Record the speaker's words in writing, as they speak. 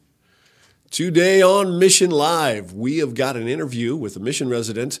Today on Mission Live, we have got an interview with the Mission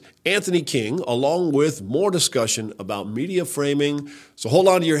resident, Anthony King, along with more discussion about media framing. So hold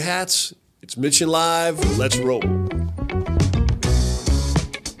on to your hats. It's Mission Live. Let's roll. You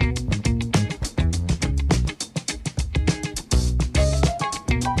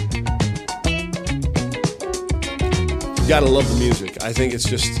gotta love the music. I think it's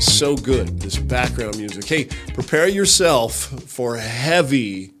just so good, this background music. Hey, prepare yourself for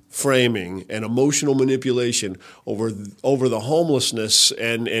heavy framing and emotional manipulation over the homelessness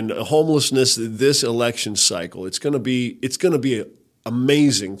and homelessness this election cycle. It's gonna be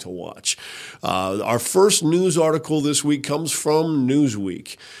amazing to watch. Our first news article this week comes from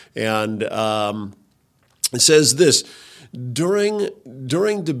Newsweek, and it says this: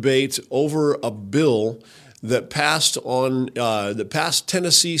 during debate over a bill that passed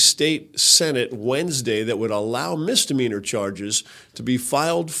Tennessee State Senate Wednesday that would allow misdemeanor charges to be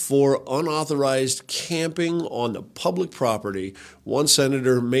filed for unauthorized camping on the public property, one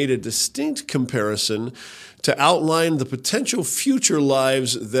senator made a distinct comparison to outline the potential future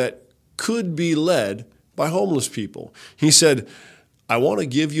lives that could be led by homeless people. He said, "I want to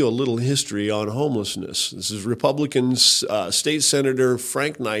give you a little history on homelessness." This is Republican State Senator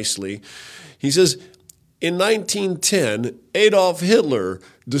Frank Nicely. He says, in 1910, Adolf Hitler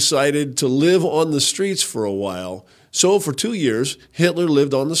decided to live on the streets for a while. So for 2 years, Hitler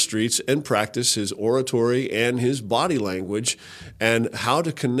lived on the streets and practiced his oratory and his body language and how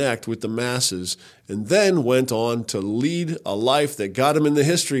to connect with the masses, and then went on to lead a life that got him in the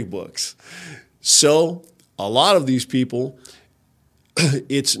history books. So a lot of these people,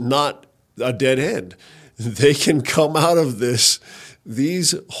 it's not a dead end. They can come out of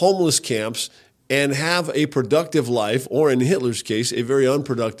these homeless camps and have a productive life, or in Hitler's case, a very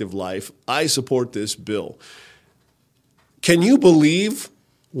unproductive life. I support this bill. Can you believe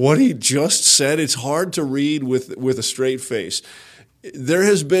what he just said? It's hard to read with a straight face. There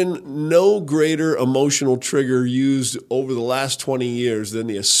has been no greater emotional trigger used over the last 20 years than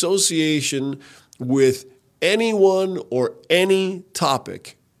the association with anyone or any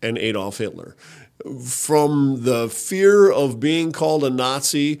topic and Adolf Hitler. From the fear of being called a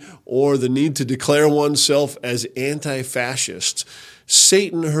Nazi or the need to declare oneself as anti-fascist,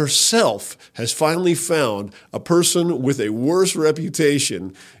 Satan herself has finally found a person with a worse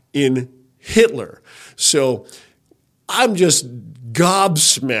reputation in Hitler. So I'm just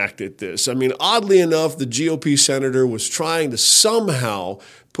gobsmacked at this. I mean, oddly enough, the GOP senator was trying to somehow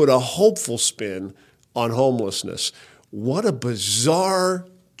put a hopeful spin on homelessness. What a bizarre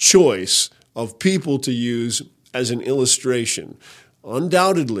choice of people to use as an illustration.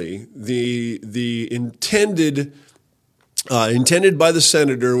 Undoubtedly, the intended by the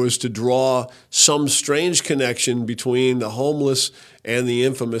senator was to draw some strange connection between the homeless and the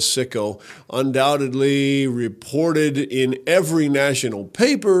infamous sicko, undoubtedly reported in every national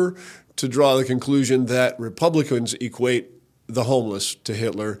paper to draw the conclusion that Republicans equate the homeless to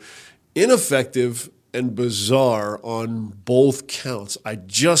Hitler. Ineffective and bizarre on both counts. I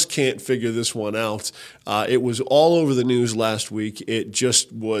just can't figure this one out. It was all over the news last week. It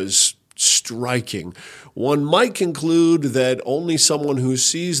just was striking. One might conclude that only someone who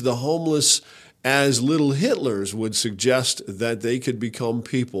sees the homeless as little Hitlers would suggest that they could become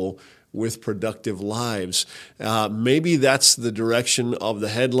people with productive lives. Maybe that's the direction of the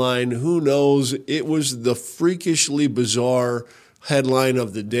headline. Who knows? It was the freakishly bizarre headline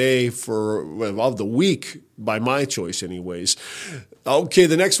of the day of the week, by my choice anyways. Okay,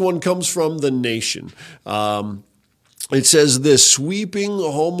 the next one comes from The Nation. It says this: sweeping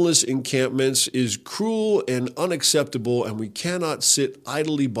homeless encampments is cruel and unacceptable, and we cannot sit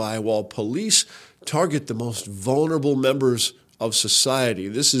idly by while police target the most vulnerable members of society.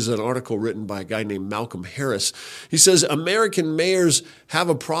 This is an article written by a guy named Malcolm Harris. He says American mayors have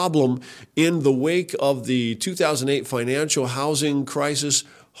a problem. In the wake of the 2008 financial housing crisis,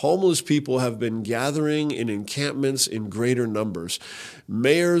 homeless people have been gathering in encampments in greater numbers.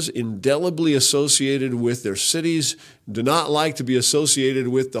 Mayors indelibly associated with their cities do not like to be associated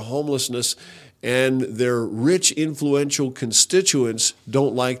with the homelessness, and their rich, influential constituents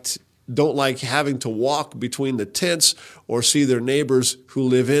don't like having to walk between the tents or see their neighbors who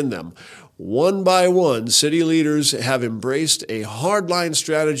live in them. One by one, city leaders have embraced a hardline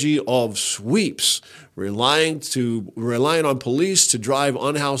strategy of sweeps, relying on police to drive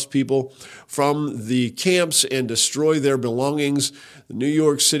unhoused people from the camps and destroy their belongings. New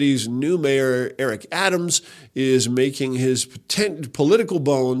York City's new mayor, Eric Adams, is making his political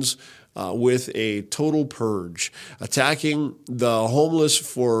bones with a total purge. Attacking the homeless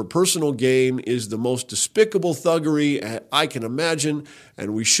for personal gain is the most despicable thuggery I can imagine,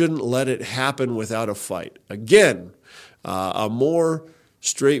 and we shouldn't let it happen without a fight. Again, a more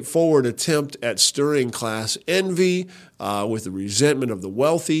straightforward attempt at stirring class envy with the resentment of the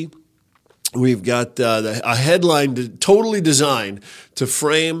wealthy. We've got a headline totally designed to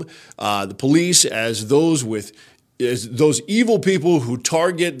frame the police as those evil people who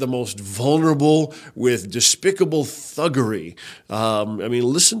target the most vulnerable with despicable thuggery.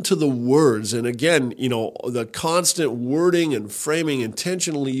 Listen to the words. And again, the constant wording and framing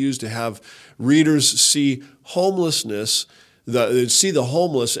intentionally used to have readers see homelessness, see the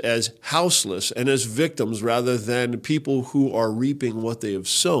homeless as houseless and as victims rather than people who are reaping what they have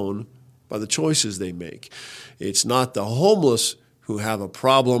sown by the choices they make. It's not the homeless who have a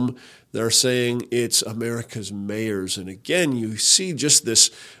problem. They're saying it's America's mayors. And again, you see just this,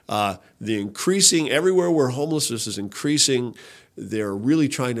 the increasing, everywhere where homelessness is increasing, they're really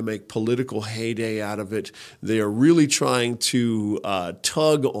trying to make political heyday out of it. They are really trying to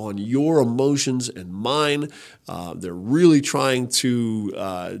tug on your emotions and mine. They're really trying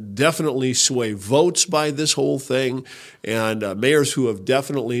to definitely sway votes by this whole thing. And mayors who have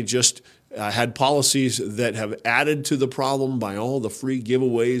definitely just had policies that have added to the problem by all the free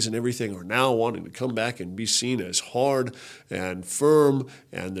giveaways and everything are now wanting to come back and be seen as hard and firm,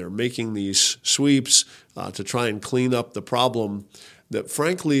 and they're making these sweeps to try and clean up the problem that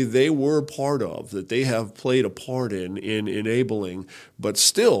frankly they were part of, that they have played a part in enabling. But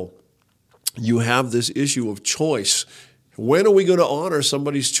still, you have this issue of choice. When are we going to honor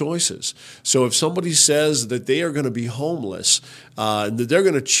somebody's choices? So if somebody says that they are going to be homeless, that they're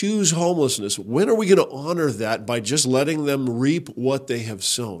going to choose homelessness, when are we going to honor that by just letting them reap what they have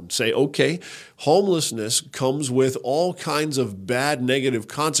sown? Say, okay, homelessness comes with all kinds of bad negative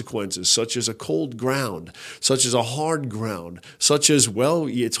consequences, such as a cold ground, such as a hard ground, such as, well,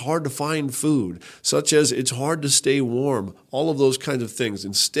 it's hard to find food, such as it's hard to stay warm, all of those kinds of things.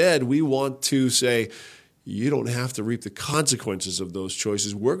 Instead, we want to say, you don't have to reap the consequences of those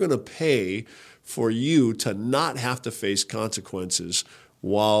choices. We're going to pay for you to not have to face consequences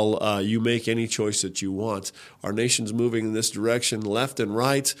while you make any choice that you want. Our nation's moving in this direction left and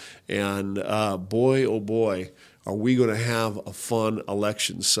right, and boy, oh boy, are we going to have a fun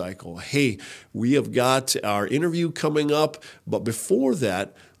election cycle. Hey, we have got our interview coming up, but before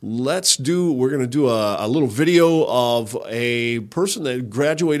that, we're going to do a little video of a person that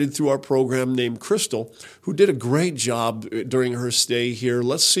graduated through our program named Crystal, who did a great job during her stay here.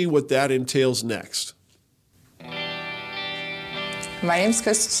 Let's see what that entails next. My name's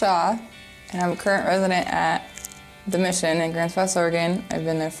Crystal Shaw, and I'm a current resident at the Mission in Grants Pass, Oregon. I've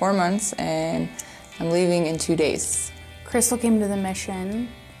been there 4 months, and I'm leaving in 2 days. Crystal came to the Mission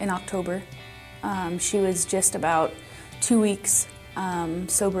in October. She was just about 2 weeks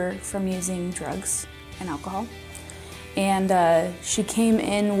sober from using drugs and alcohol. And she came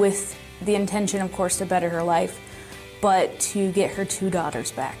in with the intention, of course, to better her life, but to get her 2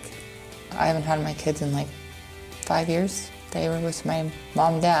 daughters back. I haven't had my kids in like 5 years. They were with my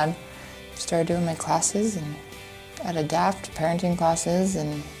mom and dad. Started doing my classes and at ADAPT, parenting classes,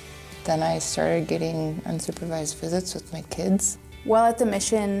 and then I started getting unsupervised visits with my kids. While at the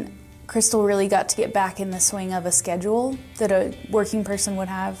Mission, Crystal really got to get back in the swing of a schedule that a working person would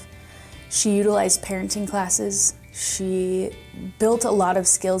have. She utilized parenting classes. She built a lot of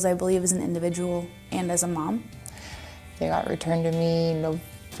skills, I believe, as an individual and as a mom. They got returned to me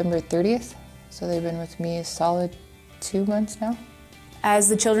November 30th, so they've been with me a solid 2 months now. As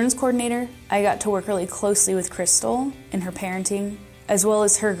the children's coordinator, I got to work really closely with Crystal in her parenting, as well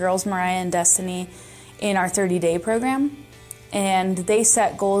as her girls, Mariah and Destiny, in our 30-day program. And they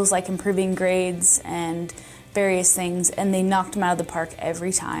set goals like improving grades and various things, and they knocked them out of the park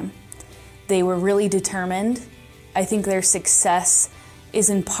every time. They were really determined. I think their success is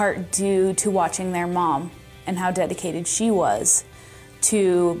in part due to watching their mom and how dedicated she was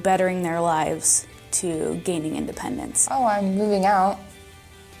to bettering their lives, to gaining independence. Oh, I'm moving out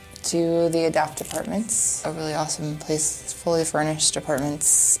to the ADAPT apartments, a really awesome place, fully furnished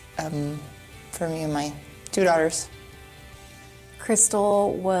apartments for me and my 2 daughters.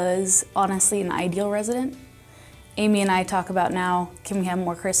 Crystal was honestly an ideal resident. Amy and I talk about now, can we have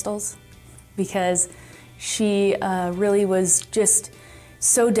more Crystals? Because she really was just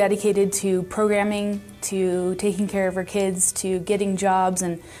so dedicated to programming, to taking care of her kids, to getting jobs,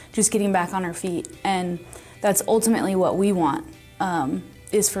 and just getting back on her feet. And that's ultimately what we want,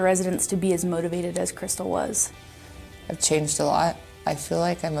 is for residents to be as motivated as Crystal was. I've changed a lot. I feel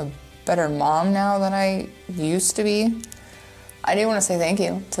like I'm a better mom now than I used to be. I do want to say thank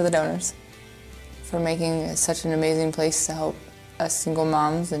you to the donors for making it such an amazing place to help us single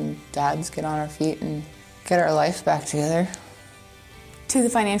moms and dads get on our feet and get our life back together. To the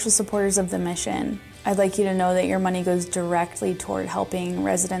financial supporters of the mission, I'd like you to know that your money goes directly toward helping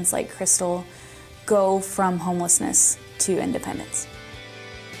residents like Crystal go from homelessness to independence.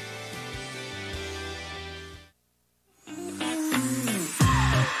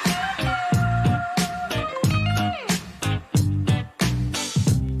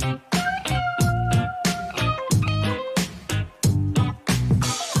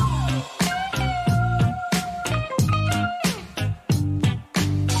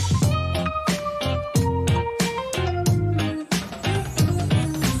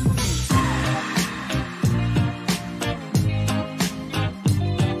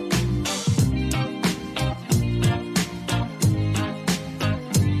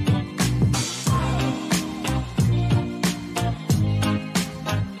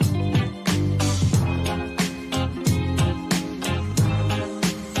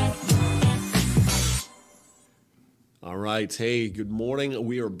 Hey, good morning.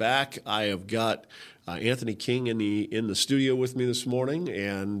 We are back. I have got Anthony King in the studio with me this morning.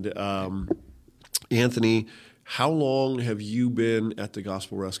 And Anthony, how long have you been at the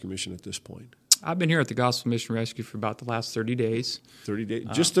Gospel Rescue Mission at this point? I've been here at the Gospel Mission Rescue for about the last 30 days. 30 days?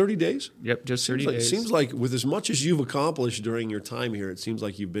 Just 30 days? Yep, just 30 days. It seems like with as much as you've accomplished during your time here, it seems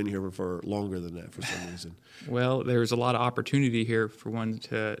like you've been here for longer than that for some reason. Well, there's a lot of opportunity here for one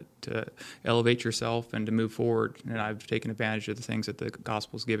to elevate yourself and to move forward. And I've taken advantage of the things that the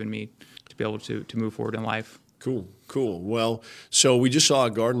Gospel's given me to be able to move forward in life. Cool. Well, so we just saw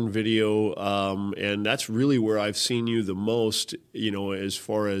a garden video, and that's really where I've seen you the most, as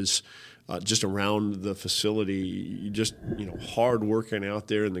far as just around the facility, just hard working out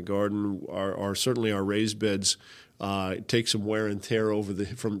there in the garden. Are certainly our raised beds take some wear and tear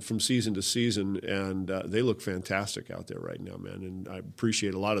from season to season, and they look fantastic out there right now, man. And I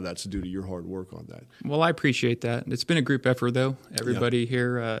appreciate a lot of that's due to your hard work on that. Well, I appreciate that. It's been a group effort, though. Everybody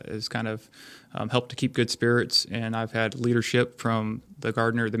here has kind of helped to keep good spirits, and I've had leadership from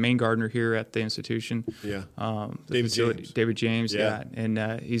the main gardener here at the institution. Yeah, David James. Yeah,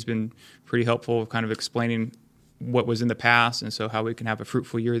 and he's been pretty helpful, kind of explaining what was in the past, and so how we can have a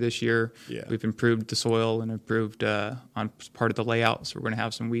fruitful year this year. Yeah. We've improved the soil and improved on part of the layout, so we're going to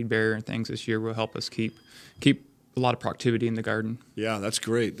have some weed barrier and things this year will help us keep a lot of productivity in the garden. Yeah, that's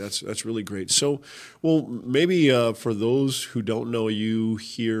great. That's really great. So, well, maybe for those who don't know you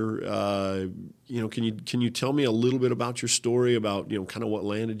here, can you tell me a little bit about your story, about kind of what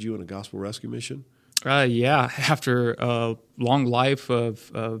landed you in a Gospel Rescue Mission? Yeah, after a long life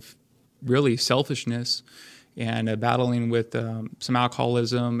of really selfishness and battling with some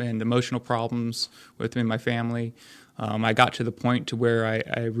alcoholism and emotional problems within my family, I got to the point to where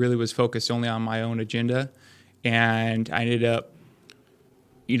I really was focused only on my own agenda, and I ended up,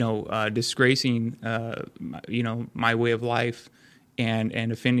 disgracing, my way of life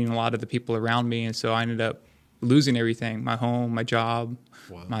and offending a lot of the people around me, and so I ended up losing everything: my home, my job,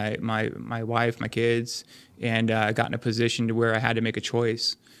 wow, my wife, my kids, and I got in a position to where I had to make a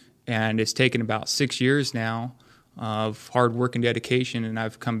choice. And it's taken about 6 years now of hard work and dedication, and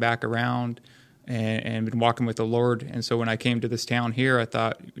I've come back around and been walking with the Lord. And so when I came to this town here, I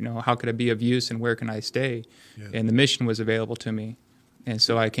thought, how could I be of use and where can I stay? Yeah. And the mission was available to me. And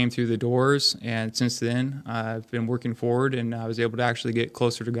so I came through the doors, and since then I've been working forward, and I was able to actually get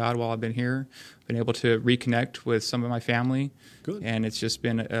closer to God while I've been here. Been able to reconnect with some of my family. Good. And it's just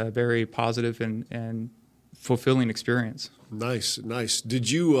been a very positive and fulfilling experience. Nice.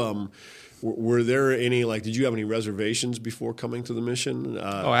 Did you were there any did you have any reservations before coming to the mission?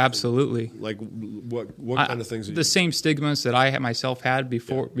 Oh, absolutely. Like what kind of things? The same stigmas that I myself had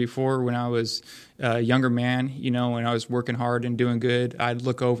before when I was a younger man, when I was working hard and doing good, I'd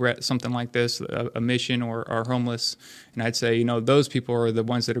look over at something like this, a mission or homeless, and I'd say, those people are the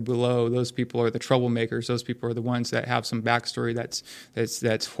ones that are below. Those people are the troublemakers. Those people are the ones that have some backstory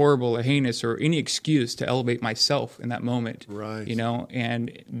that's horrible or heinous, or any excuse to elevate myself in that moment. Right.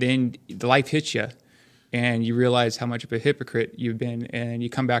 And then the life hits you, and you realize how much of a hypocrite you've been, and you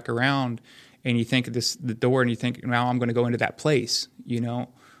come back around, and you think of the door, and you think, now I'm going to go into that place,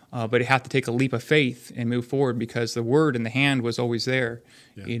 but you have to take a leap of faith and move forward, because the word in the hand was always there,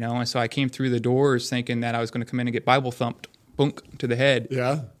 and so I came through the doors thinking that I was going to come in and get Bible thumped, bunk to the head.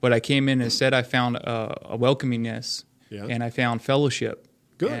 Yeah. But I came in and instead I found a welcomingness, and I found fellowship.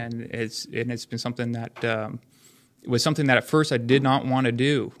 Good. And it's been something that it was something that at first I did not want to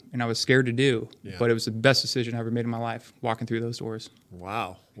do, and I was scared to do. Yeah. But it was the best decision I ever made in my life, walking through those doors.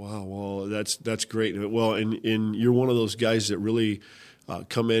 Wow. Well, that's great. Well, and you're one of those guys that really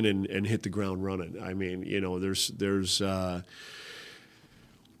come in and hit the ground running. I mean, there's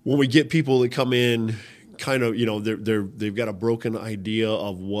when we get people that come in, kind of, they've got a broken idea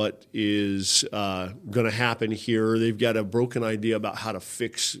of what is going to happen here. They've got a broken idea about how to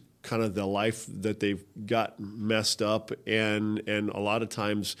fix kind of the life that they've got messed up, and a lot of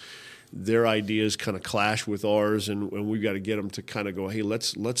times their ideas kind of clash with ours, and we've got to get them to kind of go, hey,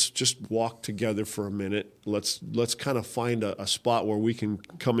 let's just walk together for a minute. Let's kind of find a spot where we can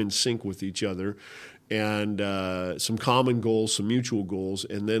come in sync with each other, and some common goals, some mutual goals,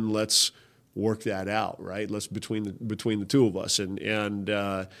 and then let's work that out, right? Let's between the two of us, and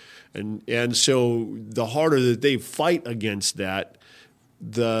so the harder that they fight against that,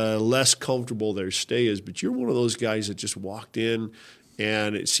 the less comfortable their stay is. But you're one of those guys that just walked in,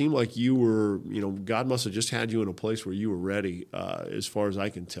 and it seemed like you were, God must have just had you in a place where you were ready, as far as I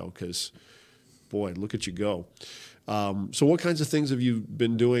can tell, because, boy, look at you go. So what kinds of things have you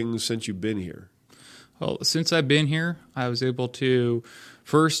been doing since you've been here? Well, since I've been here, I was able to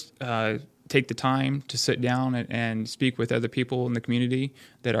first take the time to sit down and speak with other people in the community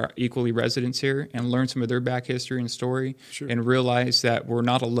that are equally residents here and learn some of their back history and story. Sure. And realize that we're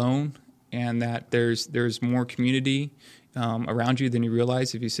not alone and that there's more community around you than you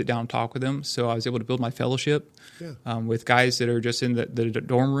realize if you sit down and talk with them. So I was able to build my fellowship with guys that are just in the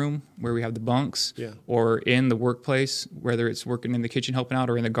dorm room where we have the bunks, or in the workplace, whether it's working in the kitchen helping out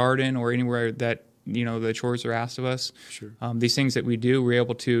or in the garden or anywhere that the chores are asked of us. Sure. These things that we do, we're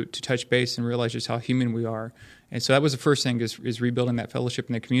able to touch base and realize just how human we are. And so that was the first thing, is rebuilding that fellowship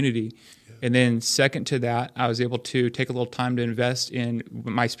in the community. Yeah. And then second to that, I was able to take a little time to invest in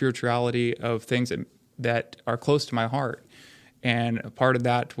my spirituality of things that are close to my heart. And a part of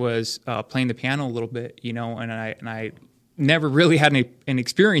that was playing the piano a little bit, and I never really had an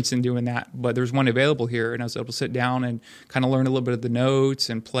experience in doing that, but there's one available here, and I was able to sit down and kind of learn a little bit of the notes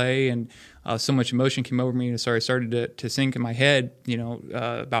and play, and so much emotion came over me, and so I started to think in my head,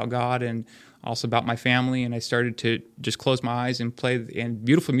 about God and also about my family, and I started to just close my eyes and play, and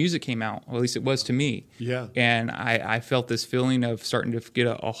beautiful music came out, or at least it was to me. Yeah. And I felt this feeling of starting to get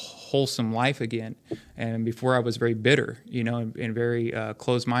a wholesome life again, and before I was very bitter, and very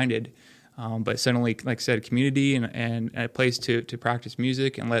closed-minded. But suddenly, like I said, community and a place to practice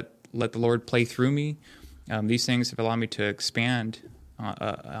music and let the Lord play through me. These things have allowed me to expand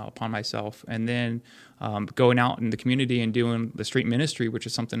upon myself. And then going out in the community and doing the street ministry, which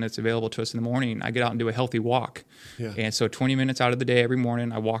is something that's available to us in the morning. I get out and do a healthy walk. Yeah. And so 20 minutes out of the day every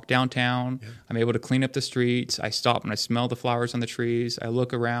morning, I walk downtown. Yeah. I'm able to clean up the streets. I stop and I smell the flowers on the trees. I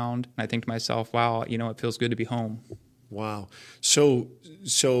look around and I think to myself, wow, it feels good to be home. Wow. So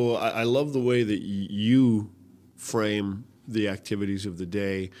I love the way that you frame the activities of the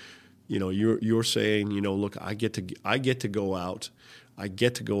day. You're saying, look, I get to go out. I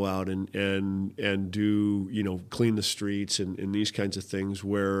get to go out and do, clean the streets and these kinds of things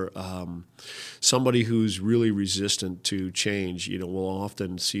where somebody who's really resistant to change, will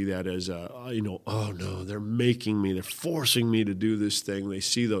often see that as oh no, they're forcing me to do this thing. They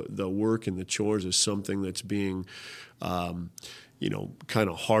see the work and the chores as something that's being kind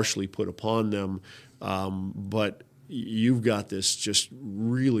of harshly put upon them. But you've got this just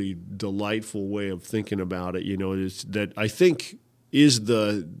really delightful way of thinking about it, that I think is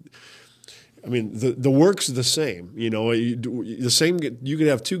the work's the same, the same. You could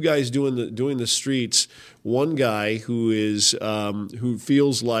have two guys doing the streets. One guy who is who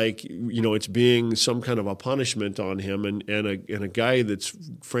feels like it's being some kind of a punishment on him, and a guy that's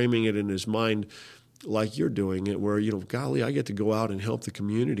framing it in his mind like you're doing it, where golly, I get to go out and help the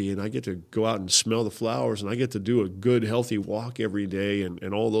community, and I get to go out and smell the flowers, and I get to do a good healthy walk every day,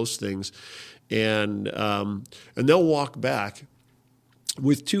 and all those things, and they'll walk back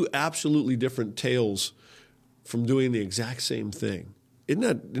with two absolutely different tales from doing the exact same thing.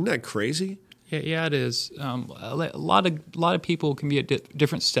 Isn't that crazy? Yeah, it is. A lot of people can be at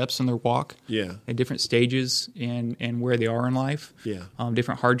different steps in their walk. Yeah. At different stages and where they are in life. Yeah.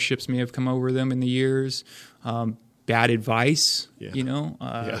 Different hardships may have come over them in the years. Bad advice,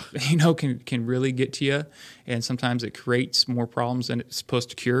 can really get to you, and sometimes it creates more problems than it's supposed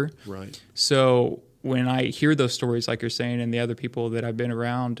to cure. Right. So when I hear those stories, like you're saying, and the other people that I've been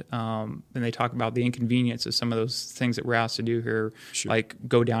around, and they talk about the inconvenience of some of those things that we're asked to do here, sure, like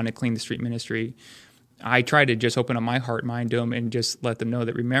go down and clean the street ministry, I try to just open up my heart and mind to them and just let them know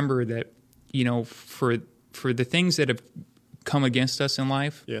that, remember that, for the things that have come against us in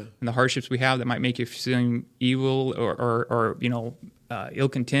life, yeah, and the hardships we have that might make you seem evil or ill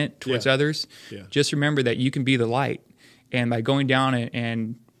content towards others, just remember that you can be the light. And by going down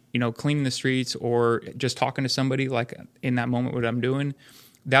and cleaning the streets or just talking to somebody, like in that moment what I'm doing,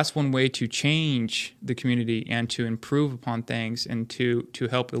 that's one way to change the community and to improve upon things and to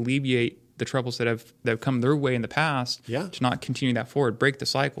help alleviate the troubles that have come their way in the past, to not continue that forward, break the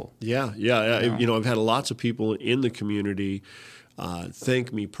cycle. Yeah. I've had lots of people in the community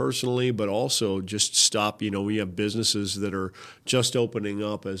thank me personally, but also just stop. We have businesses that are just opening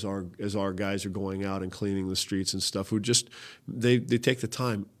up as our guys are going out and cleaning the streets and stuff. Who just they take the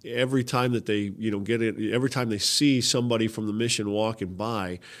time every time that they get it. Every time they see somebody from the mission walking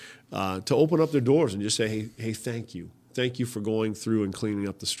by, to open up their doors and just say, hey, thank you. Thank you for going through and cleaning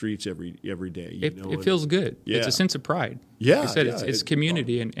up the streets every day. It feels good. Yeah. It's a sense of pride. Yeah, like I said, it's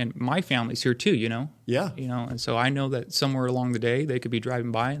community, and my family's here too. Yeah. And so I know that somewhere along the day they could be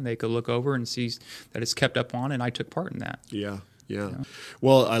driving by and they could look over and see that it's kept up on, and I took part in that. Yeah.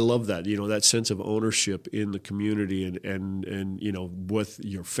 Well, I love that. That sense of ownership in the community, and with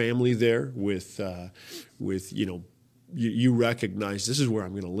your family there, with you recognize this is where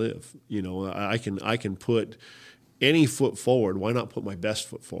I'm going to live. I can put any foot forward. Why not put my best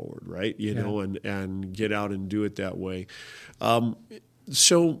foot forward, right? And get out and do it that way.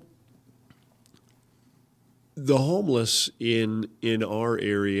 So the homeless in our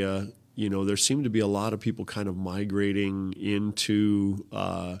area, there seem to be a lot of people kind of migrating into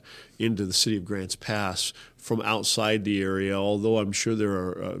the city of Grants Pass from outside the area, although I'm sure there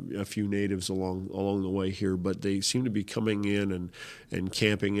are a few natives along the way here, but they seem to be coming in and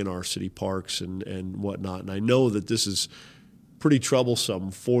camping in our city parks and whatnot. And I know that this is pretty troublesome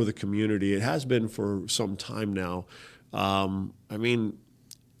for the community. It has been for some time now. When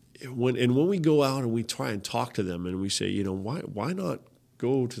we go out and we try and talk to them and we say, why not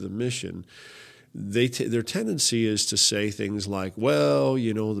go to the mission? Their tendency is to say things like, well,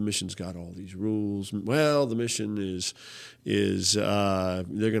 the mission's got all these rules. Well, the mission is they're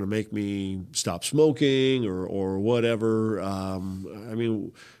going to make me stop smoking or whatever.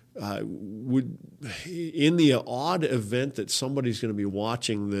 Would in the odd event that somebody's going to be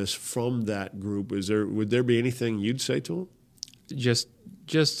watching this from that group, would there be anything you'd say to them?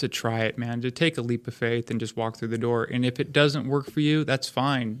 Just to try it, man, to take a leap of faith and just walk through the door. And if it doesn't work for you, that's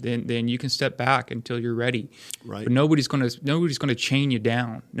fine. Then you can step back until you're ready. Right. But nobody's going to chain you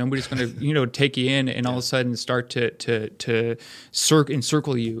down. Nobody's going to take you in and all of a sudden start to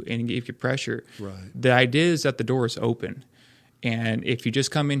encircle you and give you pressure. Right. The idea is that the door is open. And if you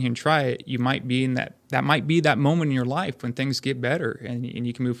just come in here and try it, you might be in that might be that moment in your life when things get better and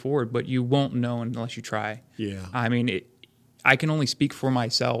you can move forward, but you won't know unless you try. Yeah. I can only speak for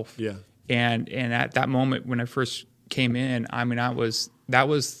myself. Yeah. And at that moment when I first came in, that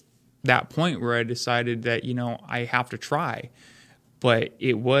was that point where I decided that, I have to try. But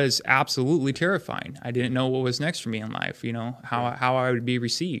it was absolutely terrifying. I didn't know what was next for me in life, how I would be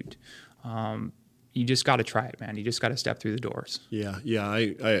received. You just got to try it, man. You just got to step through the doors. Yeah.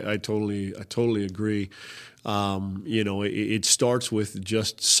 I totally agree. It starts with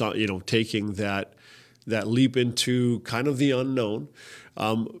just taking that leap into kind of the unknown.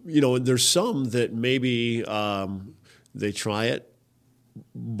 And there's some that maybe they try it,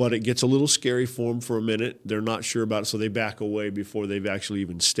 but it gets a little scary for them for a minute. They're not sure about it, so they back away before they've actually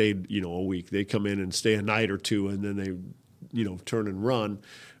even stayed, a week. They come in and stay a night or two, and then they, turn and run.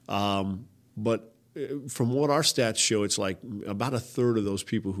 But from what our stats show, it's like about a third of those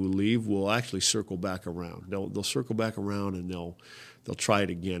people who leave will actually circle back around. They'll circle back around and they'll try it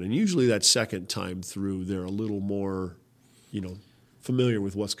again. And usually that second time through, they're a little more, familiar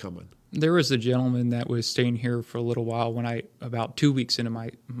with what's coming. There was a gentleman that was staying here for a little while about 2 weeks into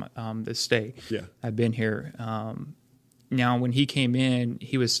my the stay. Yeah. I've been here. Now, when he came in,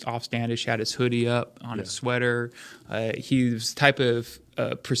 he was offstandish, had his hoodie up on his sweater. He was type of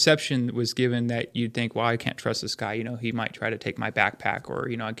perception was given that you'd think, well, I can't trust this guy. He might try to take my backpack or,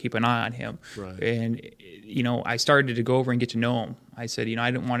 I'd keep an eye on him. Right. And, I started to go over and get to know him. I said,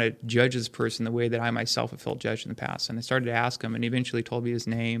 I didn't want to judge this person the way that I myself have felt judged in the past. And I started to ask him, and he eventually told me his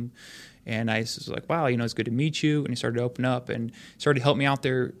name. And I was like, wow, it's good to meet you. And he started to open up and started to help me out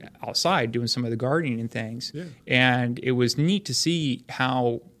there outside doing some of the gardening and things. Yeah. And it was neat to see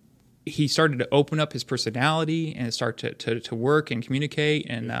how he started to open up his personality and start to work and communicate,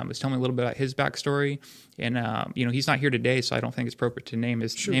 and was telling me a little bit about his backstory. And he's not here today, so I don't think it's appropriate to name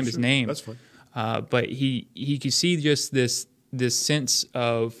his name. That's fine. But he could see just this sense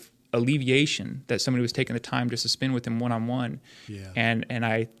of alleviation that somebody was taking the time just to spend with him one-on-one. Yeah. And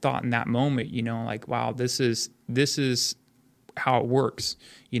I thought in that moment, wow, this is how it works.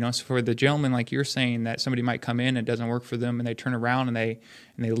 So for the gentleman, like you're saying, that somebody might come in and it doesn't work for them, and they turn around and they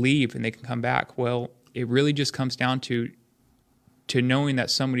leave and they can come back. Well, it really just comes down to knowing that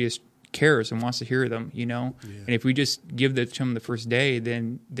somebody cares and wants to hear them, And if we just give that to them the first day,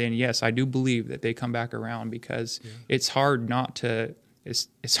 then yes, I do believe that they come back around, because it's hard not to.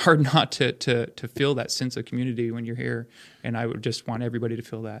 It's hard not to feel that sense of community when you're here, and I would just want everybody to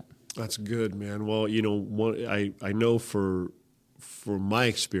feel that. That's good, man. Well, I know for my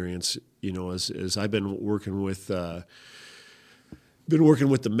experience, as I've been working with the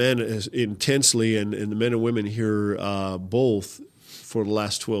men as intensely, and the men and women here both for the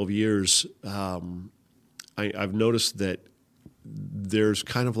last 12 years, I've noticed that there's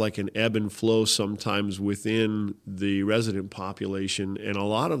kind of like an ebb and flow sometimes within the resident population, and a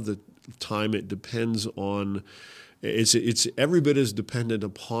lot of the time it depends on it's every bit as dependent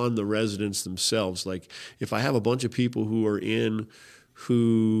upon the residents themselves. Like if I have a bunch of people who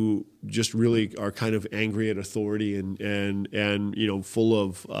just really are kind of angry at authority and full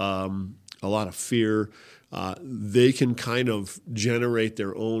of a lot of fear, they can kind of generate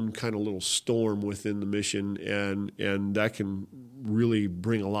their own kind of little storm within the mission, and that can really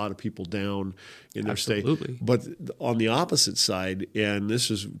bring a lot of people down in their Absolutely. state. But on the opposite side, and this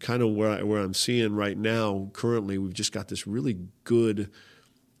is kind of where I'm seeing right now, currently, we've just got this really good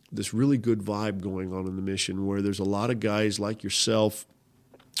vibe going on in the mission, where there's a lot of guys like yourself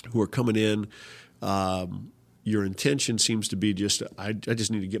who are coming in. Your intention seems to be just, I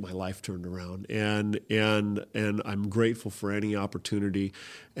just need to get my life turned around, and I'm grateful for any opportunity.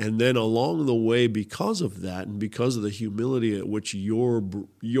 And then along the way, because of that, and because of the humility at which you're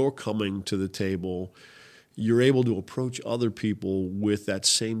coming to the table, you're able to approach other people with that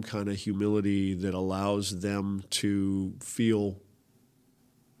same kind of humility that allows them to feel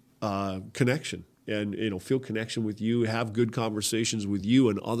connection. And feel connection with you, have good conversations with you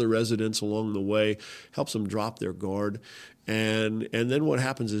and other residents along the way, helps them drop their guard, and then what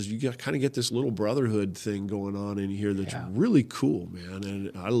happens is you kind of get this little brotherhood thing going on in here that's really cool, man,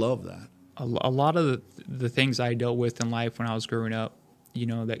 and I love that. A lot of the things I dealt with in life when I was growing up,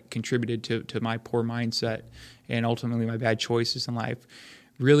 that contributed to my poor mindset and ultimately my bad choices in life,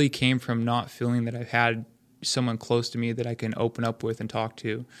 really came from not feeling that I had someone close to me that I can open up with and talk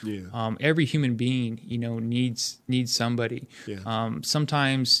to. Yeah. Every human being, needs somebody. Yeah.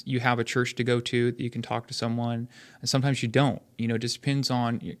 Sometimes you have a church to go to that you can talk to someone, and sometimes you don't. It just depends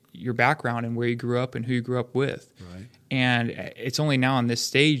on your background and where you grew up and who you grew up with. Right. And it's only now in this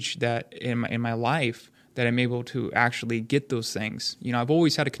stage that in my life that I'm able to actually get those things. I've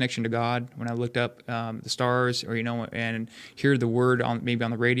always had a connection to God when I looked up the stars, or and hear the word maybe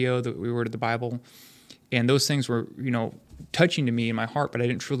on the radio, the word of the Bible. And those things were, touching to me in my heart, but I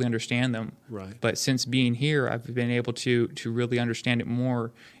didn't truly understand them. Right. But since being here, I've been able to really understand it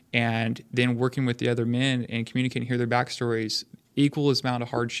more. And then working with the other men and communicating, hear their backstories, equal amount of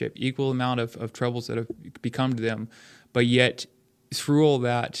hardship, equal amount of troubles that have become to them. But yet, through all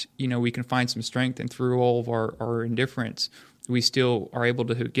that, we can find some strength, and through all of our indifference, we still are able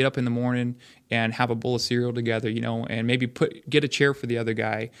to get up in the morning and have a bowl of cereal together, and maybe get a chair for the other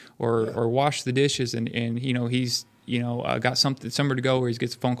guy, or wash the dishes, and he's got somewhere to go, or he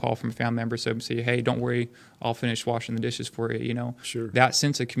gets a phone call from a family member, so say, hey, don't worry, I'll finish washing the dishes for you. Sure. That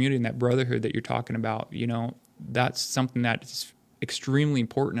sense of community and that brotherhood that you're talking about, that's something that is extremely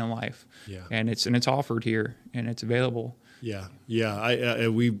important in life. Yeah. And it's offered here, and it's available. Yeah.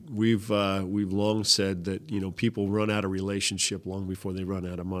 We've long said that people run out of relationship long before they run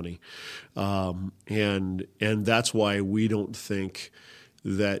out of money, and that's why we don't think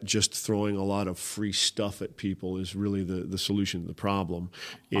that just throwing a lot of free stuff at people is really the solution to the problem.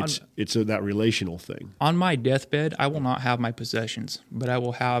 It's that relational thing. On my deathbed, I will not have my possessions, but I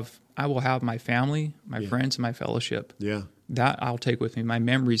will have my family, my friends, and my fellowship. Yeah. That I'll take with me, my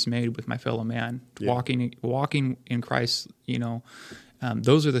memories made with my fellow man, walking in Christ.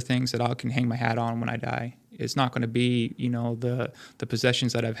 Those are the things that I can hang my hat on when I die. It's not going to be, the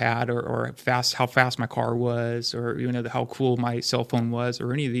possessions that I've had, or how fast my car was, or how cool my cell phone was,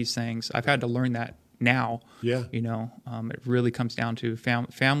 or any of these things. I've had to learn that now. Yeah. It really comes down to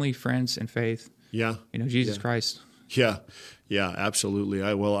family, friends, and faith. Yeah. Jesus Christ. Yeah, absolutely.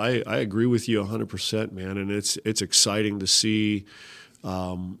 I agree with you 100%, man. And it's exciting to see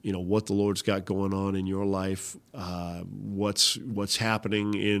what the Lord's got going on in your life, what's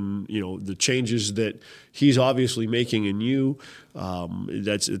happening in, the changes that He's obviously making in you.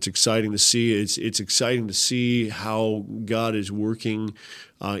 It's exciting to see. It's exciting to see how God is working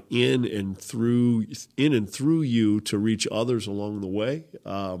in and through you to reach others along the way.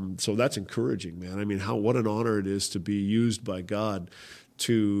 So that's encouraging, man. I mean, what an honor it is to be used by God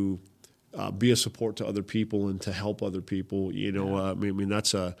to be a support to other people and to help other people. I mean,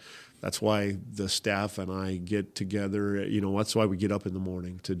 that's why the staff and I get together. That's why we get up in the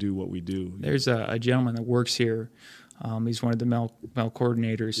morning to do what we do. There's a gentleman that works here. He's one of the male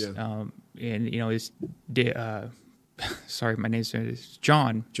coordinators, and he's sorry, my name is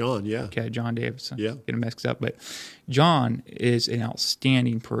John. John, yeah. Okay, John Davis. Yeah. Getting mixed up, but John is an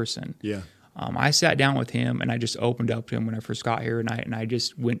outstanding person. Yeah. I sat down with him and I just opened up to him when I first got here, and I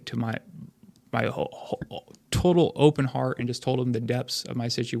just went to my whole total open heart and just told him the depths of my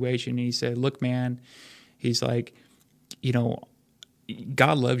situation. And he said, "Look, man," he's like,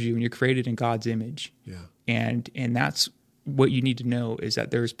 God loves you and you're created in God's image. Yeah. And that's what you need to know, is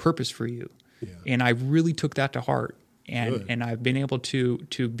that there's purpose for you. Yeah. And I really took that to heart. And I've been able to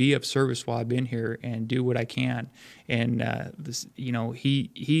be of service while I've been here and do what I can. And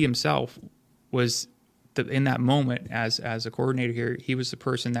he himself was in that moment as a coordinator here. He was the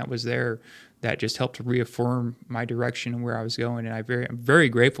person that was there that just helped to reaffirm my direction and where I was going. And I'm very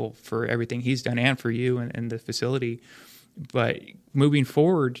grateful for everything he's done and for you and the facility. But moving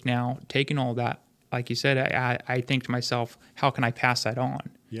forward now, taking all that, like you said, I think to myself, how can I pass that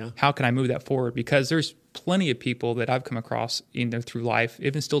on? Yeah. How can I move that forward? Because there's plenty of people that I've come across through life,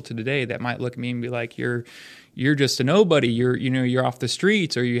 even still to today, that might look at me and be like, "You're just a nobody. You're off the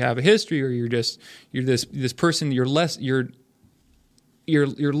streets, or you have a history, or you're this person. You're less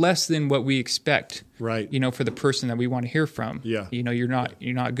than what we expect." Right. For the person that we want to hear from. Yeah. You're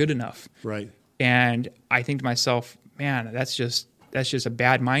not good enough. Right. And I think to myself, man, that's just a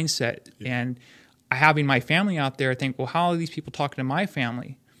bad mindset. Yeah. And having my family out there, I think, well, how are these people talking to my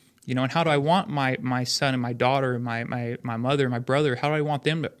family? And how do I want my son and my daughter and my mother and my brother, how do I want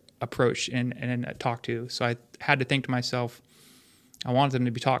them to approach and talk to? So I had to think to myself, I wanted them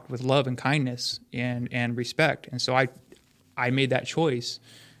to be talked with love and kindness and respect. And so I made that choice,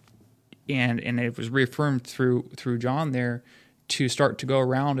 and it was reaffirmed through John there, to start to go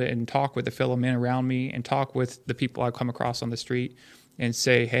around and talk with the fellow men around me and talk with the people I come across on the street and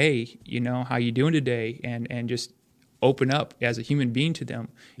say, "Hey, how you doing today?" And just open up as a human being to them,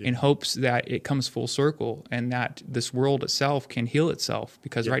 in hopes that it comes full circle and that this world itself can heal itself.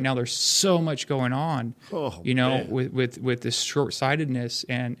 Because right now there's so much going on, with this short-sightedness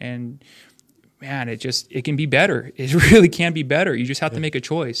and man, it can be better. It really can be better. You just have to make a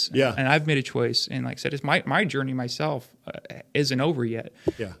choice. Yeah. And I've made a choice. And like I said, it's my journey myself isn't over yet.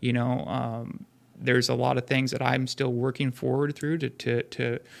 Yeah. There's a lot of things that I'm still working forward through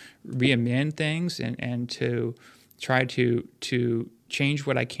to re-amend things and to try to change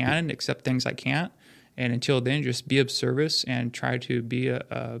what I can and accept things I can't. And until then, just be of service and try to be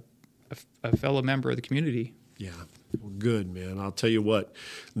a fellow member of the community. Yeah. Well, good, man. I'll tell you what,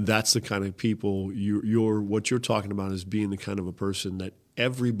 that's the kind of people what you're talking about is being the kind of a person that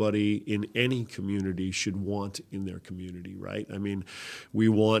everybody in any community should want in their community, right? I mean, we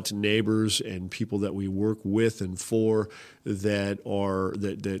want neighbors and people that we work with and for that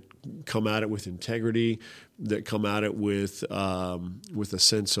come at it with integrity, that come at it with a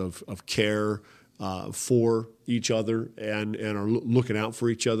sense of care for each other and are looking out for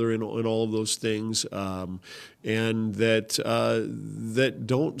each other in all of those things, and that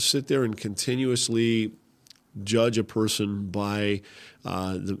don't sit there and continuously judge a person by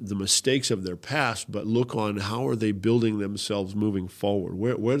the mistakes of their past, but look on how are they building themselves moving forward.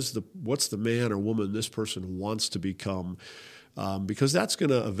 What's the man or woman this person wants to become. Because that's going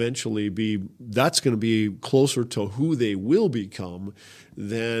to eventually be closer to who they will become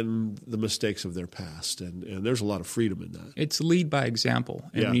than the mistakes of their past. And there's a lot of freedom in that. It's lead by example.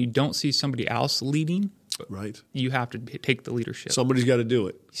 And when you don't see somebody else leading, right, you have to take the leadership. Somebody's got to do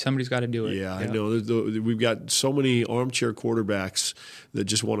it. Somebody's got to do it. Yeah, I know. We've got so many armchair quarterbacks that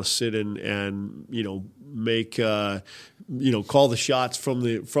just want to sit and make call the shots from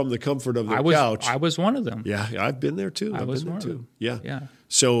the comfort of their couch. I was one of them. Yeah, I've been there too. I was one of them. Yeah. Yeah.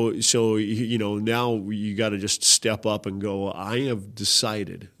 So now you got to just step up and go, I have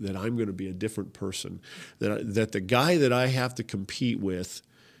decided that I'm going to be a different person. That the guy that I have to compete with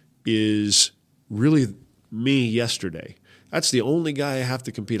is really me yesterday. That's the only guy I have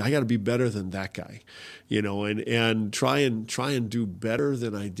to compete. I got to be better than that guy, you know, and try and do better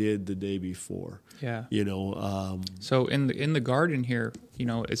than I did the day before. Yeah. You know. So in the garden here, you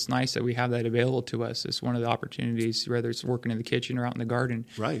know, it's nice that we have that available to us. It's one of the opportunities, whether it's working in the kitchen or out in the garden.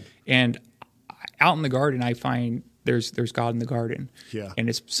 Right. And out in the garden, I find there's God in the garden. Yeah. And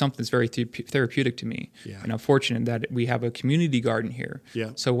it's something that's very therapeutic to me. Yeah. And I'm fortunate that we have a community garden here.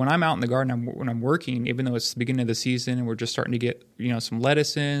 Yeah. So when I'm out in the garden, when I'm working, even though it's the beginning of the season and we're just starting to get, you know, some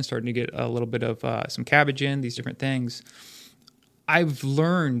lettuce in, starting to get a little bit of some cabbage in, these different things, I've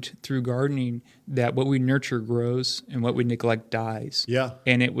learned through gardening that what we nurture grows and what we neglect dies. Yeah.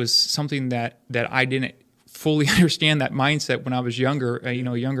 And it was something that I didn't fully understand that mindset when I was younger, you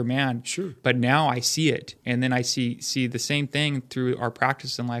know, a younger man. Sure. But now I see it. And then I see the same thing through our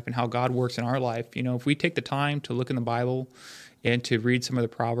practice in life and how God works in our life. You know, if we take the time to look in the Bible and to read some of the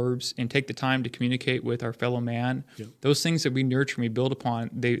Proverbs and take the time to communicate with our fellow man, those things that we nurture and we build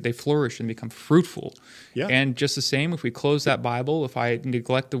upon, they flourish and become fruitful. Yeah. And just the same, if we close that Bible, if I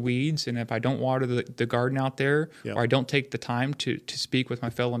neglect the weeds and if I don't water the garden out there, or I don't take the time to speak with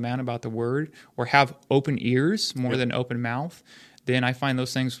my fellow man about the word, or have open ears more than open mouth, then I find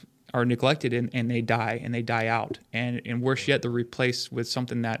those things are neglected and they die out. And worse yet, they're replaced with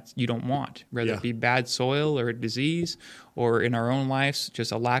something that you don't want, whether it be bad soil or a disease, or in our own lives,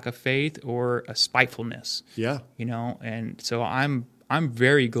 just a lack of faith or a spitefulness. Yeah. You know, and so I'm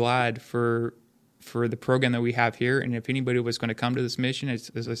very glad for the program that we have here. And if anybody was going to come to this mission,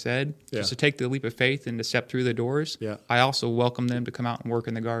 as I said, just to take the leap of faith and to step through the doors, I also welcome them to come out and work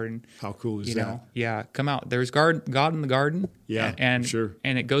in the garden. How cool is you that? know, yeah, come out. There's God in the garden. Yeah, and sure.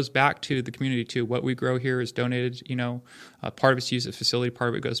 And it goes back to the community too. What we grow here is donated. You know, part of it's used as a facility. Part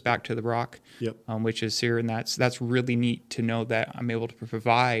of it goes back to the rock, which is here, and that's really neat to know that I'm able to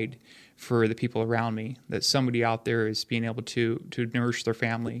provide for the people around me, that somebody out there is being able to nourish their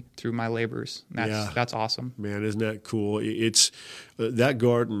family through my labors. That's awesome. Man, isn't that cool? It's that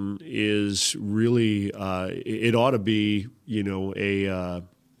garden is really it ought to be, you know,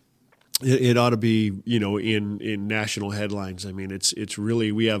 it ought to be, you know, in national headlines. I mean, it's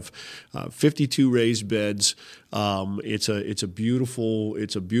really, we have 52 raised beds. It's a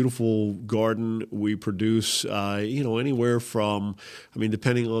beautiful garden. We produce, you know, anywhere from, I mean,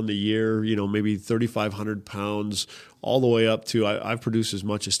 depending on the year, you know, maybe 3,500 pounds all the way up to, I've produced as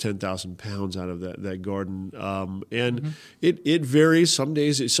much as 10,000 pounds out of that garden. And it varies. Some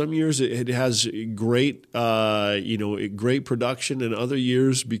days, some years it has great, you know, great production, and other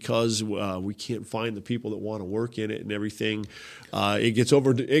years, because we can't find the people that want to work in it and everything, it gets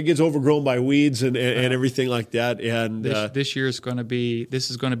overgrown by weeds and everything like that. And this year is going to be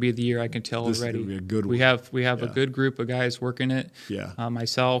the year, I can tell this already. Is gonna be a good one. We have a good group of guys working it. Yeah.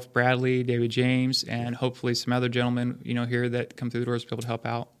 Myself, Bradley, David James, and hopefully some other gentlemen, you know, here that come through the doors to be able to help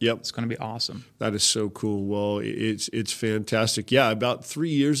out. Yep. It's going to be awesome. That is so cool. Well, it's fantastic. Yeah, about 3 or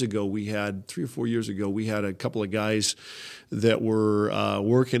 4 years ago, we had a couple of guys that were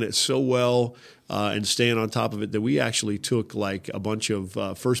working it so well and staying on top of it that we actually took like a bunch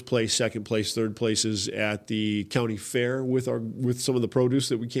of first place, second place, third places at the county fair with some of the produce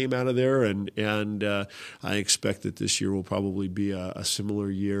that we came out of there, and I expect that this year will probably be a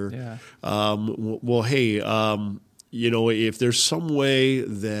similar year. Yeah. Well, hey. You know, if there's some way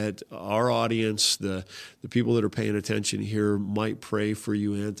that our audience, the people that are paying attention here, might pray for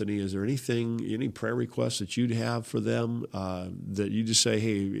you, Anthony, is there any prayer requests that you'd have for them, that you just say,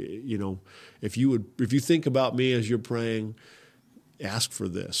 hey, you know, if you think about me as you're praying, ask for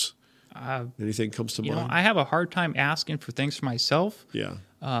this. Anything comes to mind? You know, I have a hard time asking for things for myself. Yeah.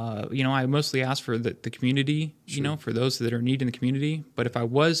 You know, I mostly ask for the community, you know, for those that are in need in the community. But if I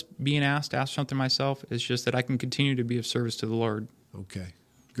was being asked to ask something myself, it's just that I can continue to be of service to the Lord. Okay.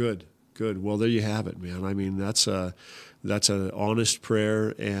 Good. Well, there you have it, man. I mean, that's an honest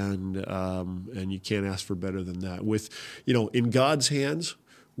prayer, and you can't ask for better than that. With, you know, in God's hands,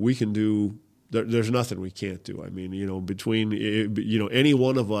 we can do. There's nothing we can't do. I mean, you know, between, you know, any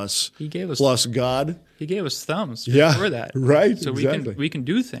one of us, He gave us plus God. He gave us thumbs for that. Right. So exactly. we can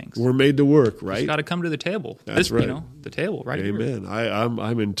do things. We're made to work, right? Just got to come to the table. That's right. You know, the table, right? Amen. Here.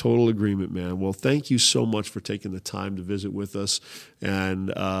 I'm in total agreement, man. Well, thank you so much for taking the time to visit with us.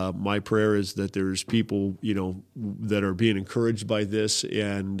 And my prayer is that there's people, you know, that are being encouraged by this,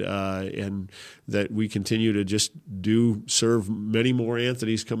 and that we continue to just serve many more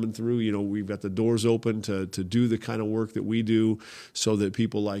Anthonys coming through. You know, we've got the doors open to do the kind of work that we do, so that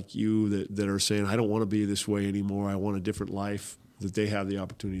people like you that are saying, I don't want to be this way anymore, I want a different life, that they have the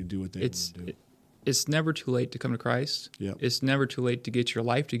opportunity to do what they want to do. It's never too late to come to Christ. Yeah. It's never too late to get your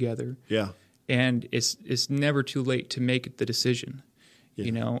life together. Yeah. And it's never too late to make the decision.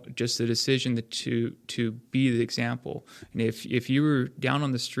 Yeah. Just the decision to be the example. And if you were down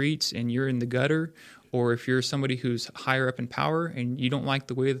on the streets and you're in the gutter, or if you're somebody who's higher up in power and you don't like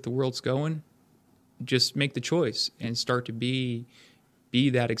the way that the world's going, just make the choice and start to be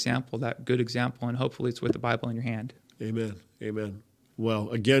that example, that good example, and hopefully it's with the Bible in your hand. Amen. Amen. Well,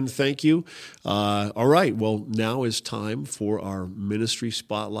 again, thank you. All right. Well, now is time for our ministry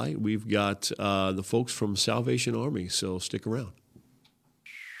spotlight. We've got the folks from Salvation Army, so stick around.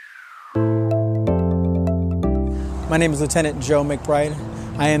 My name is Lieutenant Joe McBride.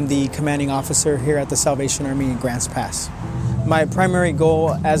 I am the commanding officer here at the Salvation Army in Grants Pass. My primary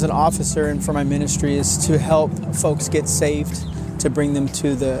goal as an officer and for my ministry is to help folks get saved, to bring them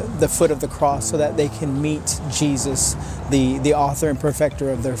to the foot of the cross so that they can meet Jesus, the author and perfecter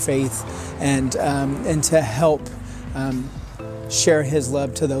of their faith, and to help share His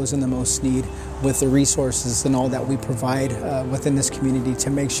love to those in the most need with the resources and all that we provide within this community to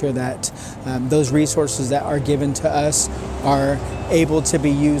make sure that those resources that are given to us are able to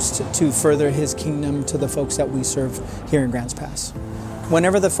be used to further His kingdom to the folks that we serve here in Grants Pass.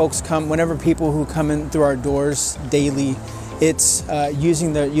 Whenever people who come in through our doors daily, it's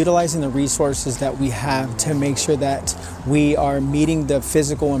utilizing the resources that we have to make sure that we are meeting the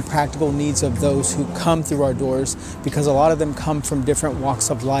physical and practical needs of those who come through our doors, because a lot of them come from different walks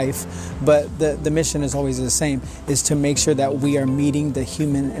of life. But the mission is always the same, is to make sure that we are meeting the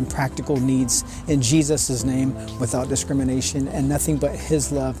human and practical needs in Jesus' name without discrimination, and nothing but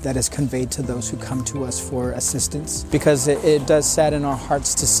His love that is conveyed to those who come to us for assistance. Because it does sadden our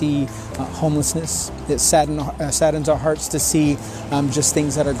hearts to see homelessness. It saddens our hearts to see just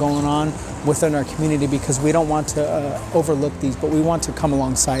things that are going on within our community, because we don't want to overlook these, but we want to come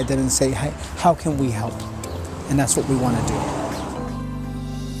alongside them and say, hey, how can we help? And that's what we want to do.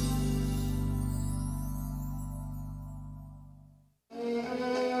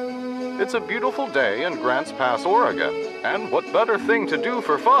 It's a beautiful day in Grants Pass, Oregon, and what better thing to do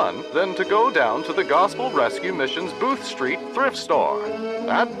for fun than to go down to the Gospel Rescue Mission's Booth Street thrift store.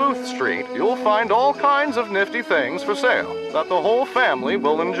 At Booth Street, you'll find all kinds of nifty things for sale that the whole family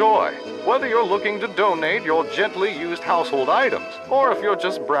will enjoy. Whether you're looking to donate your gently used household items, or if you're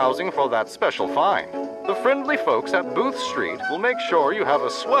just browsing for that special find, the friendly folks at Booth Street will make sure you have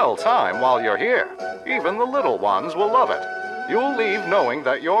a swell time while you're here. Even the little ones will love it. You'll leave knowing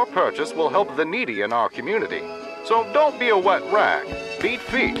that your purchase will help the needy in our community. So don't be a wet rag. Beat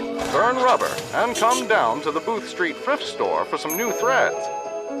feet, burn rubber, and come down to the Booth Street Thrift Store for some new threads.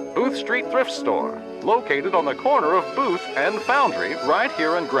 Booth Street Thrift Store, located on the corner of Booth and Foundry right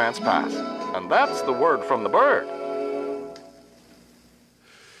here in Grants Pass. And that's the word from the bird.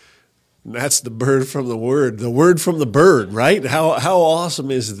 That's the bird from the word from the bird, right? How awesome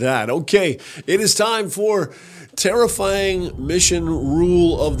is that? Okay, it is time for Terrifying Mission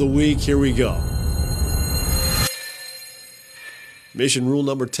Rule of the Week. Here we go. Mission rule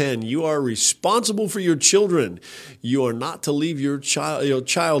number 10, you are responsible for your children. You are not to leave your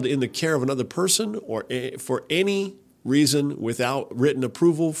child in the care of another person or for any reason without written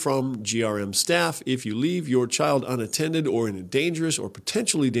approval from GRM staff. If you leave your child unattended or in a dangerous or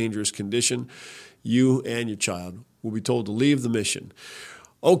potentially dangerous condition, you and your child will be told to leave the mission.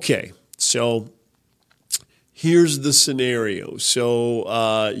 Okay, so here's the scenario.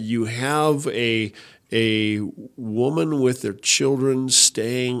 So you have a woman with their children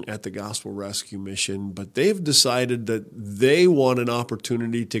staying at the Gospel Rescue Mission, but they've decided that they want an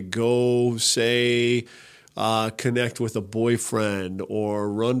opportunity to go, say, connect with a boyfriend or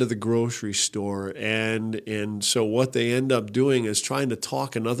run to the grocery store. And so what they end up doing is trying to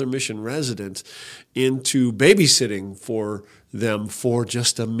talk another mission resident into babysitting for them for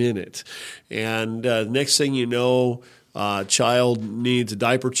just a minute. And next thing you know, child needs a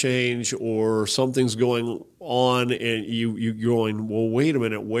diaper change or something's going on, and you're going, well, wait a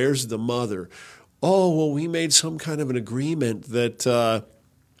minute, where's the mother? Oh, well, we made some kind of an agreement that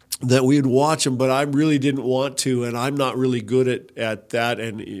we'd watch them, but I really didn't want to, and I'm not really good at that,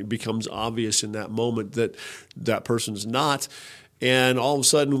 and it becomes obvious in that moment that that person's not, and all of a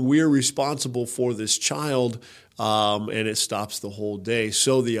sudden we're responsible for this child, and it stops the whole day.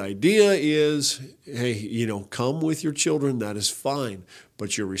 So the idea is, hey, come with your children, that is fine,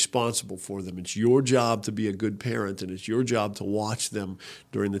 but you're responsible for them. It's your job to be a good parent, and it's your job to watch them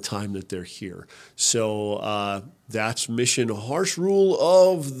during the time that they're here. So that's Mission Harsh Rule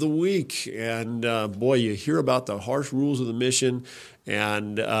of the Week. And boy, you hear about the harsh rules of the mission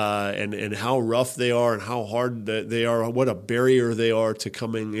and how rough they are and how hard they are, what a barrier they are to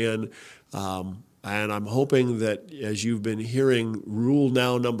coming in. And I'm hoping that as you've been hearing rule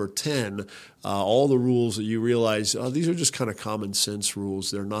now number 10, all the rules that you realize, these are just kind of common sense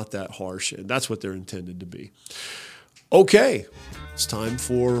rules. They're not that harsh, and that's what they're intended to be. Okay, it's time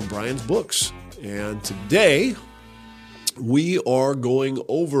for Brian's books. And today we are going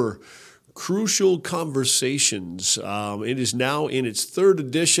over Crucial Conversations. It is now in its third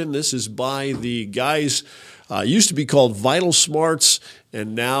edition. This is by the guys, used to be called Vital Smarts,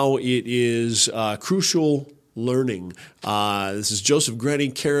 and now it is Crucial Learning. This is Joseph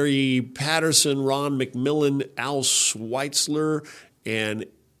Grenny, Carrie Patterson, Ron McMillan, Al Schweitzler, and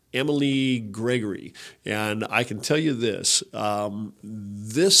Emily Gregory. And I can tell you this,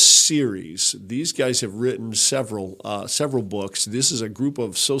 this series, these guys have written several books. This is a group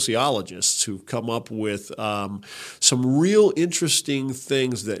of sociologists who've come up with some real interesting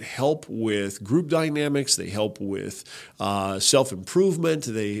things that help with group dynamics. They help with self-improvement.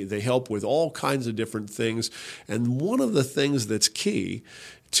 They help with all kinds of different things. And one of the things that's key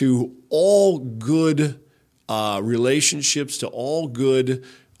to all good relationships, to all good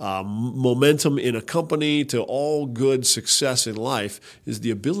momentum in a company, to all good success in life, is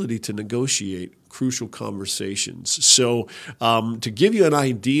the ability to negotiate crucial conversations. So to give you an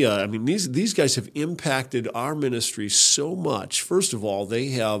idea, I mean, these guys have impacted our ministry so much. First of all, they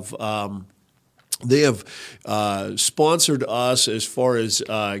have sponsored us as far as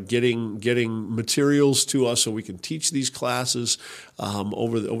getting materials to us so we can teach these classes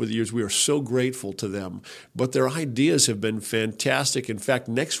over the years. We are so grateful to them. But their ideas have been fantastic. In fact,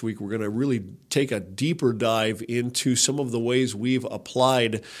 next week we're going to really take a deeper dive into some of the ways we've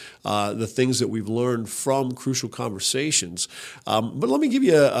applied the things that we've learned from Crucial Conversations. But let me give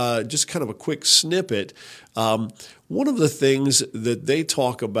you just kind of a quick snippet. One of the things that they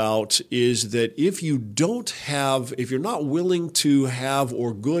talk about is that if you're not willing to have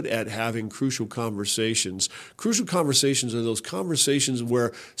or good at having crucial conversations are those conversations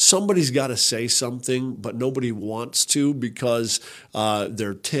where somebody's got to say something, but nobody wants to because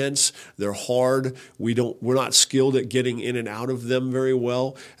they're tense, they're hard, we're not skilled at getting in and out of them very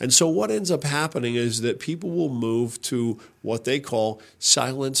well. And so what ends up happening is that people will move to what they call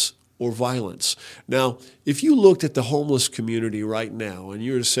silence or violence. Now, if you looked at the homeless community right now and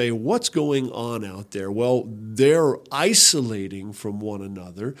you were to say, what's going on out there? Well, they're isolating from one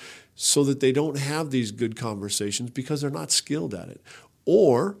another so that they don't have these good conversations because they're not skilled at it.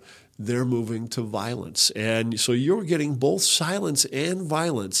 Or they're moving to violence. And so you're getting both silence and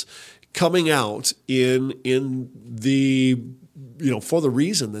violence coming out in the for the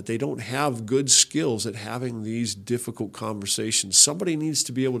reason that they don't have good skills at having these difficult conversations. Somebody needs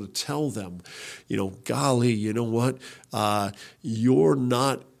to be able to tell them, golly, you know what? You're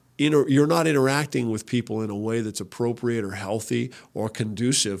not interacting with people in a way that's appropriate or healthy or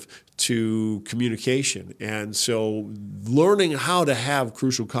conducive to communication. And so learning how to have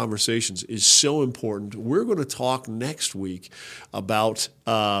crucial conversations is so important. We're going to talk next week about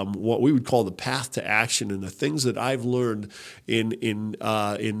what we would call the path to action and the things that I've learned in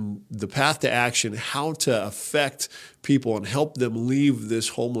the path to action, how to affect people and help them leave this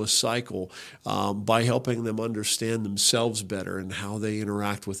homeless cycle by helping them understand themselves better and how they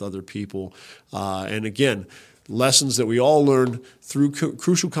interact with other people. And again, lessons that we all learn through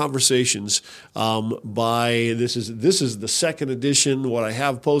Crucial Conversations. This is the second edition. What I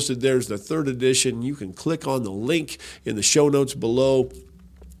have posted there is the third edition. You can click on the link in the show notes below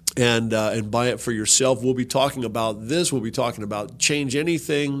and buy it for yourself. We'll be talking about this. We'll be talking about Change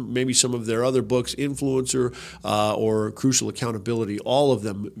Anything, maybe some of their other books, Influencer or Crucial Accountability. All of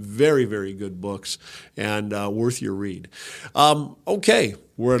them very, very good books and worth your read. Okay,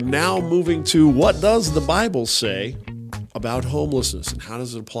 we're now moving to what does the Bible say about homelessness and how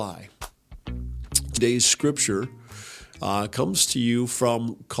does it apply? Today's scripture comes to you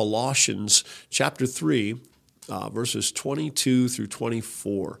from Colossians chapter 3, verses 22 through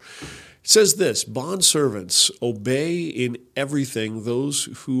 24. It says this, "Bondservants, obey in everything those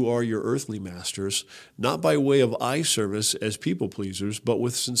who are your earthly masters, not by way of eye service as people pleasers, but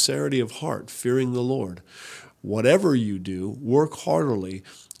with sincerity of heart, fearing the Lord. Whatever you do, work heartily,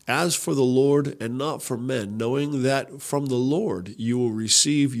 as for the Lord and not for men, knowing that from the Lord you will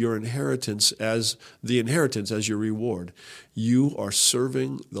receive your inheritance as your reward. You are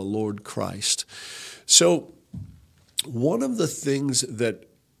serving the Lord Christ." So one of the things that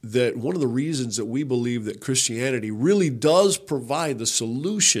one of the reasons that we believe that Christianity really does provide the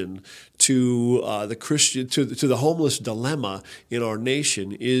solution to the homeless dilemma in our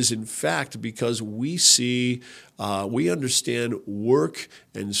nation is, in fact, because we see we understand work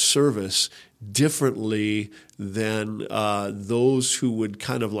and service differently than those who would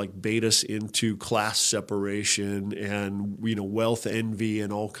kind of like bait us into class separation and wealth envy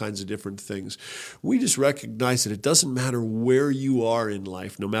and all kinds of different things. We just recognize that it doesn't matter where you are in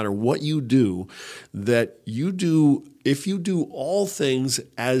life, no matter what you do, that if you do all things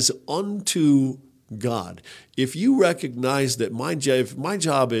as unto God. If you recognize that my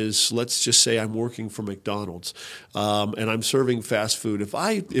job is, let's just say I'm working for McDonald's and I'm serving fast food. If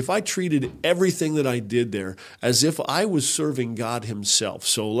I treated everything that I did there as if I was serving God himself.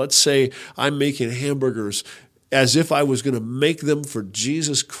 So let's say I'm making hamburgers as if I was going to make them for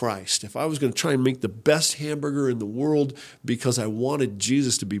Jesus Christ. If I was going to try and make the best hamburger in the world because I wanted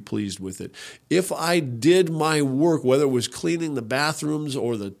Jesus to be pleased with it. If I did my work, whether it was cleaning the bathrooms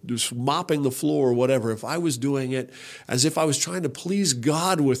or just mopping the floor or whatever, if I was doing it as if I was trying to please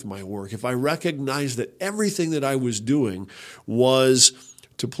God with my work, if I recognized that everything that I was doing was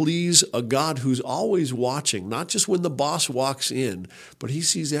to please a God who's always watching, not just when the boss walks in, but he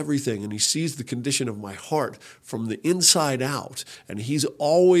sees everything and he sees the condition of my heart from the inside out. And he's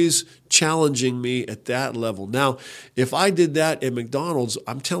always challenging me at that level. Now, if I did that at McDonald's,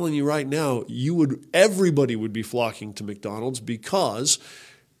 I'm telling you right now, everybody would be flocking to McDonald's because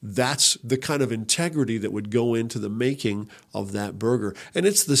that's the kind of integrity that would go into the making of that burger. And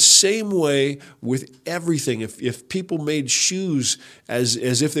it's the same way with everything. If people made shoes as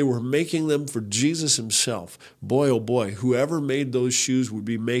if they were making them for Jesus himself, boy, oh boy, whoever made those shoes would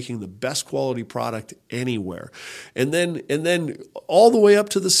be making the best quality product anywhere. And then all the way up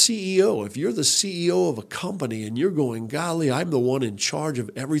to the CEO. If you're the CEO of a company and you're going, golly, I'm the one in charge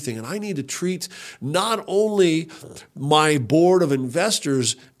of everything, and I need to treat not only my board of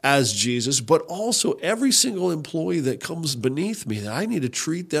investors as Jesus, but also every single employee that comes beneath me, that I need to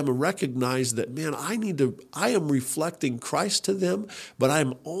treat them and recognize that, man, I am reflecting Christ to them, but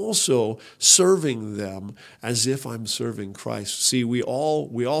I'm also serving them as if I'm serving Christ. See, we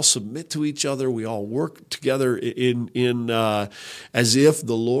all submit to each other. We all work together in as if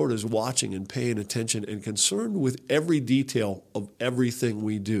the Lord is watching and paying attention and concerned with every detail of everything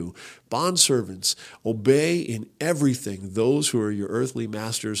we do. Bondservants, obey in everything those who are your earthly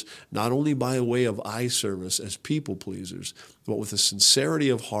masters, not only by way of eye service as people pleasers, but with a sincerity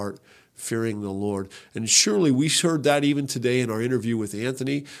of heart, fearing the Lord. And surely we heard that even today in our interview with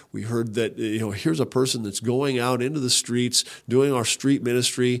Anthony. We heard that, here's a person that's going out into the streets, doing our street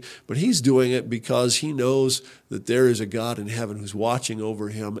ministry, but he's doing it because he knows that there is a God in heaven who's watching over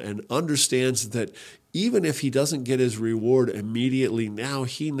him and understands that even if he doesn't get his reward immediately now,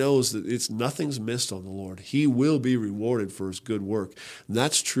 he knows that nothing's missed on the Lord. He will be rewarded for his good work. And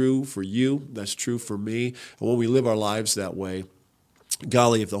that's true for you. That's true for me. And when we live our lives that way,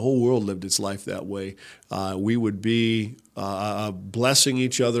 golly, if the whole world lived its life that way, we would be blessing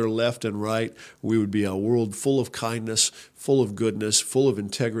each other left and right. We would be a world full of kindness, full of goodness, full of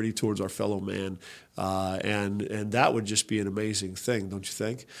integrity towards our fellow man. And that would just be an amazing thing, don't you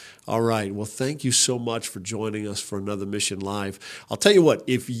think? All right. Well, thank you so much for joining us for another Mission Live. I'll tell you what,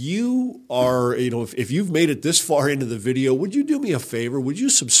 if you are, if you've made it this far into the video, would you do me a favor? Would you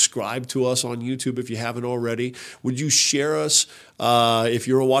subscribe to us on YouTube if you haven't already? Would you share us? If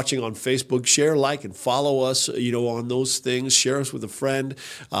you're watching on Facebook, share, like, and follow us, on those things. Share us with a friend.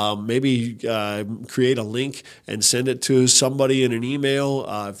 Maybe create a link and send it to somebody in an email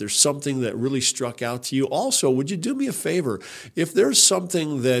if there's something that really struck out to you. Also, would you do me a favor? If there's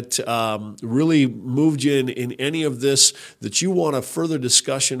something that really moved you in any of this that you want a further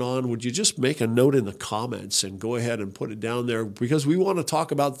discussion on, would you just make a note in the comments and go ahead and put it down there? Because we want to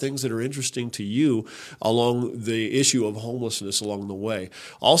talk about things that are interesting to you along the issue of homelessness along the way.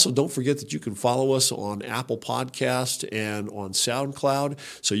 Also, don't forget that you can follow us on Apple Podcast and on SoundCloud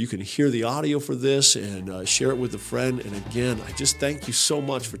so you can hear the audio for this and share it with a friend. And again, I just thank you so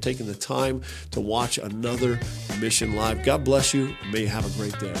much for taking the time to watch another Mission Live. God bless you. May you have a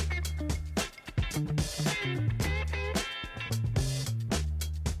great day.